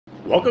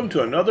Welcome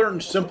to another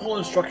simple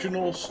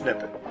instructional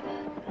snippet.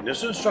 In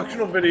this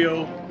instructional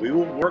video, we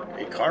will work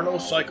a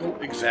Carnot cycle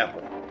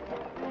example.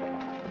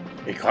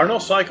 A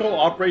Carnot cycle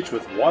operates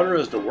with water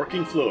as the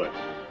working fluid.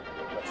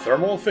 The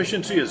thermal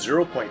efficiency is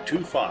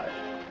 0.25.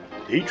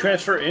 The heat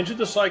transfer into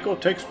the cycle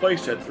takes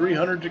place at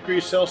 300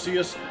 degrees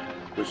Celsius,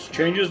 which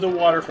changes the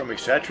water from a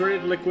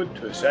saturated liquid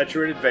to a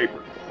saturated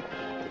vapor.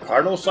 The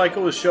Carnot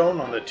cycle is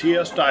shown on the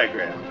TS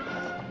diagram.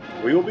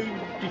 We will be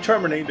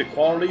determining the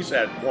qualities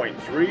at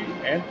point 3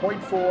 and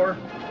point 4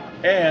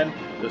 and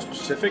the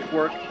specific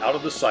work out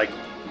of the cycle.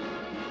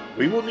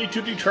 We will need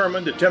to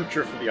determine the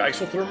temperature for the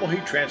isothermal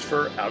heat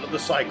transfer out of the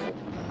cycle.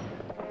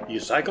 The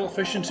cycle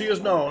efficiency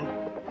is known,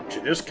 which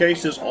in this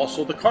case is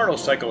also the Carnot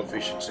cycle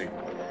efficiency.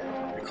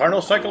 The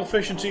Carnot cycle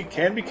efficiency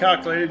can be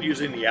calculated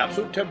using the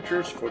absolute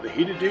temperatures for the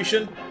heat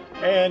addition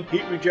and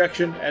heat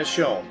rejection as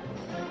shown.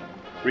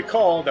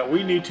 Recall that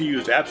we need to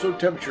use absolute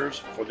temperatures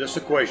for this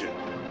equation.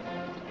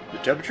 The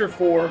temperature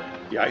for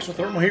the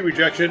isothermal heat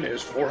rejection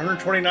is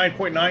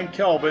 429.9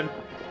 Kelvin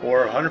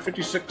or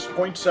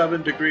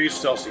 156.7 degrees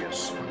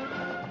Celsius.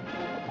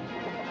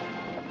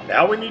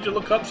 Now we need to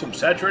look up some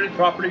saturated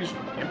properties,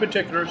 in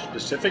particular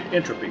specific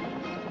entropy.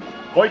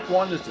 Point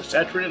 1 is the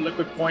saturated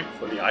liquid point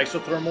for the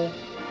isothermal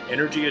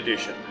energy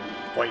addition.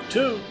 Point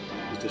 2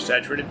 is the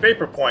saturated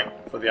vapor point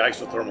for the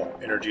isothermal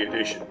energy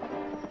addition.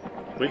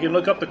 We can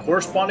look up the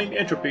corresponding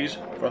entropies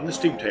from the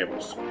steam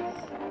tables.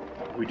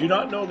 We do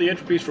not know the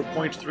entropies for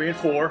points 3 and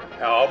 4,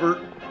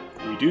 however,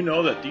 we do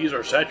know that these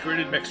are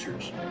saturated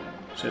mixtures.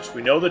 Since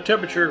we know the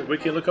temperature, we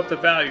can look up the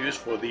values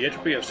for the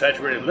entropy of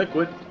saturated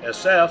liquid,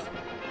 SF,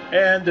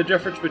 and the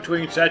difference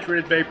between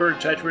saturated vapor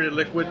and saturated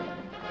liquid,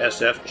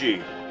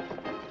 SFG.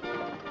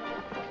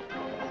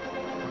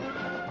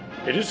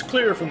 It is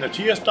clear from the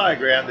TS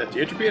diagram that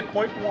the entropy at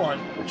point 1,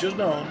 which is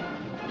known,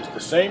 is the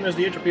same as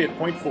the entropy at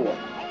point 4.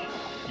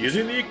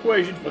 Using the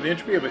equation for the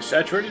entropy of a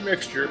saturated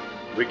mixture,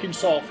 we can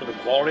solve for the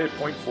quality at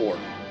point 4.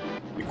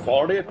 The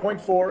quality at point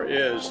 4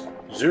 is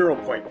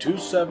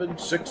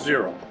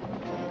 0.2760.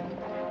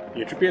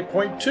 The entropy at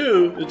point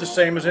 2 is the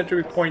same as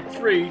entropy at point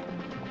 3.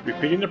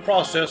 Repeating the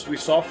process, we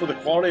solve for the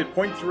quality at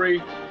point 3.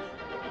 The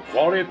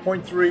quality at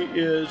point 3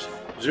 is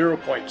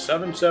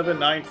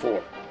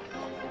 0.7794.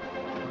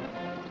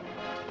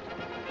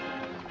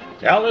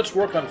 Now let's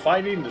work on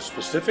finding the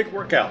specific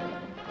workout.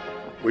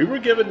 We were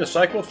given the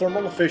cycle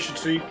thermal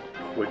efficiency,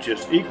 which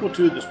is equal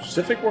to the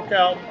specific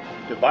workout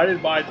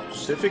divided by the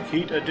specific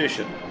heat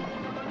addition.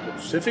 The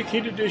specific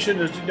heat addition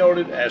is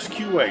denoted as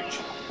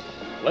QH.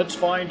 Let's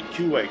find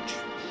QH.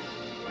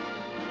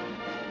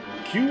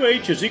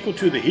 QH is equal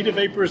to the heat of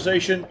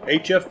vaporization,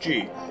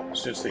 HFG,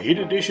 since the heat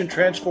addition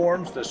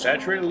transforms the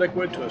saturated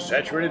liquid to a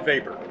saturated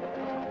vapor.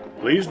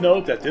 Please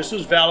note that this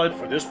is valid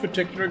for this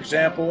particular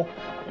example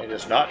and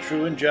is not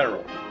true in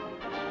general.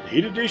 The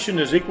heat addition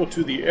is equal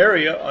to the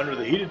area under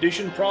the heat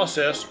addition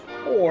process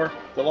or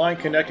the line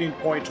connecting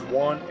points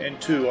 1 and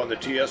 2 on the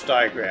TS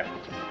diagram.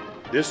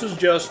 This is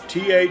just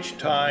TH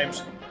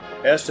times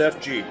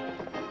SFG.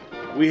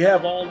 We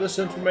have all this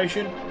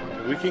information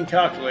and we can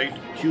calculate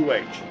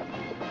QH.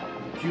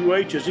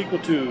 QH is equal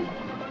to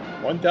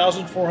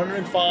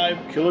 1,405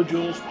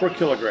 kilojoules per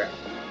kilogram.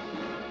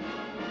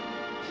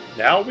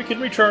 Now we can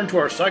return to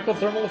our cycle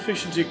thermal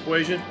efficiency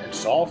equation and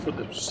solve for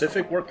the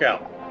specific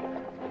workout.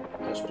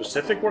 The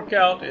specific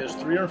workout is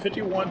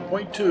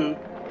 351.2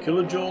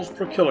 kilojoules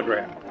per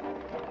kilogram.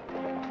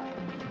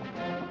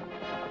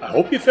 I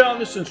hope you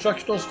found this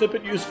instructional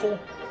snippet useful.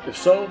 If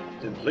so,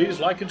 then please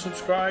like and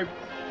subscribe.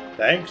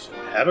 Thanks,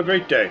 and have a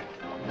great day.